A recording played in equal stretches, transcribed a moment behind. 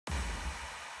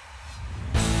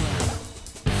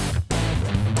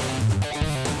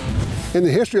In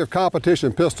the history of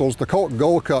competition pistols, the Colt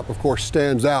Gold Cup, of course,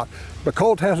 stands out. But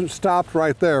Colt hasn't stopped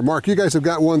right there. Mark, you guys have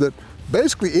got one that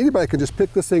basically anybody can just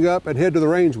pick this thing up and head to the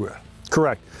range with.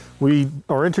 Correct. We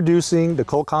are introducing the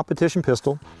Colt competition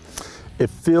pistol. It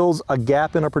fills a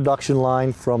gap in our production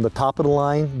line from the top of the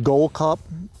line Gold Cup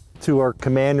to our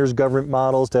Commanders government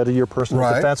models that are your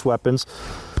personal defense weapons.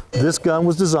 This gun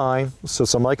was designed so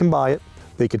somebody can buy it.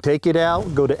 They can take it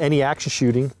out, go to any action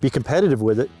shooting, be competitive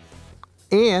with it,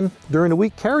 and during the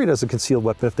week carry it as a concealed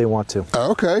weapon if they want to.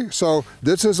 Okay, so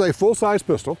this is a full-size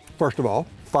pistol, first of all.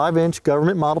 5-inch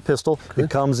government model pistol. Okay. It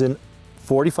comes in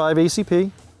 45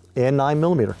 ACP and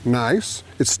 9mm. Nice.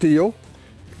 It's steel.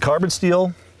 Carbon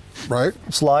steel. Right.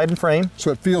 Slide and frame.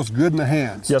 So it feels good in the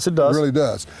hands. Yes, it does. It really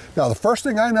does. Now, the first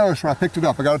thing I noticed when I picked it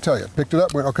up, I got to tell you, picked it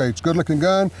up, went, okay, it's a good looking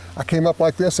gun. I came up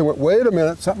like this and went, wait a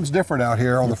minute, something's different out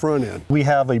here on the front end. We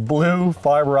have a blue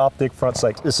fiber optic front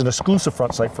sight. It's an exclusive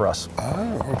front sight for us.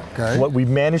 Oh, okay. What we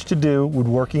managed to do with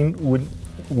working with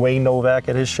Wayne Novak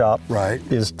at his shop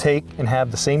is take and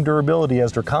have the same durability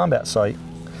as their combat sight,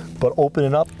 but open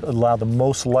it up, allow the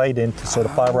most light in so the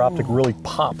fiber optic really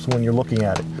pops when you're looking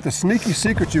at it. The sneaky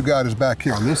secret you got is back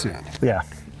here on this end. Yeah,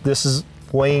 this is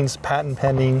Wayne's patent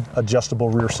pending adjustable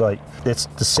rear sight. It's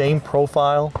the same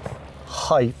profile,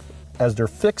 height as their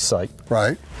fixed sight,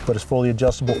 but it's fully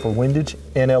adjustable for windage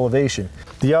and elevation.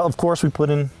 Of course, we put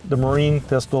in the Marine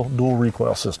pistol dual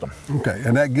recoil system. Okay,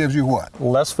 and that gives you what?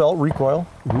 Less felt recoil,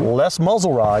 less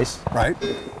muzzle rise.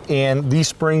 And these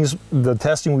springs, the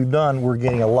testing we've done, we're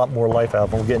getting a lot more life out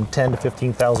of them. We're getting 10 to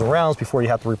 15,000 rounds before you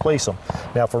have to replace them.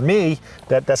 Now for me,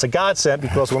 that's a godsend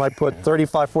because when I put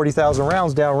 35, 40,000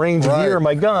 rounds down range a year in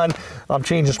my gun, I'm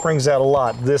changing springs out a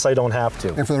lot. This I don't have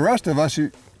to. And for the rest of us,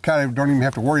 you kind of don't even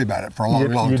have to worry about it for a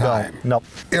long time. Nope.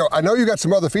 You know, I know you got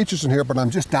some other features in here, but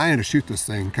I'm just dying to shoot this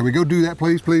thing. Can we go do that,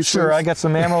 please? Sure, I got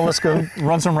some ammo. Let's go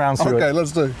run some rounds through it. Okay,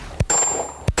 let's do.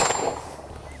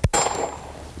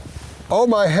 Oh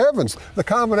my heavens, the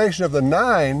combination of the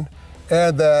 9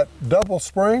 and that double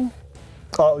spring.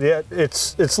 Oh yeah,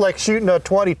 it's like shooting a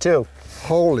 22.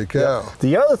 Holy cow. Yeah.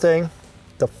 The other thing,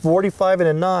 the 45 and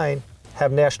the 9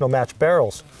 have national match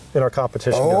barrels in our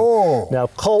competition gun. Now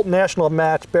Colt national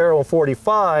match barrel in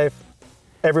 45,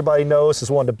 everybody knows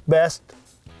is one of the best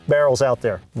barrels out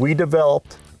there. We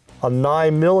developed a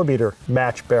 9mm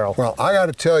match barrel. Well, I got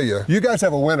to tell you, you guys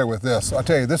have a winner with this. I'll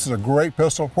tell you, this is a great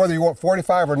pistol. Whether you want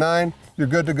 45 or 9, you're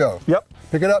good to go. Yep.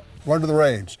 Pick it up, run to the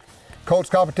range. Colt's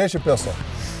competition pistol.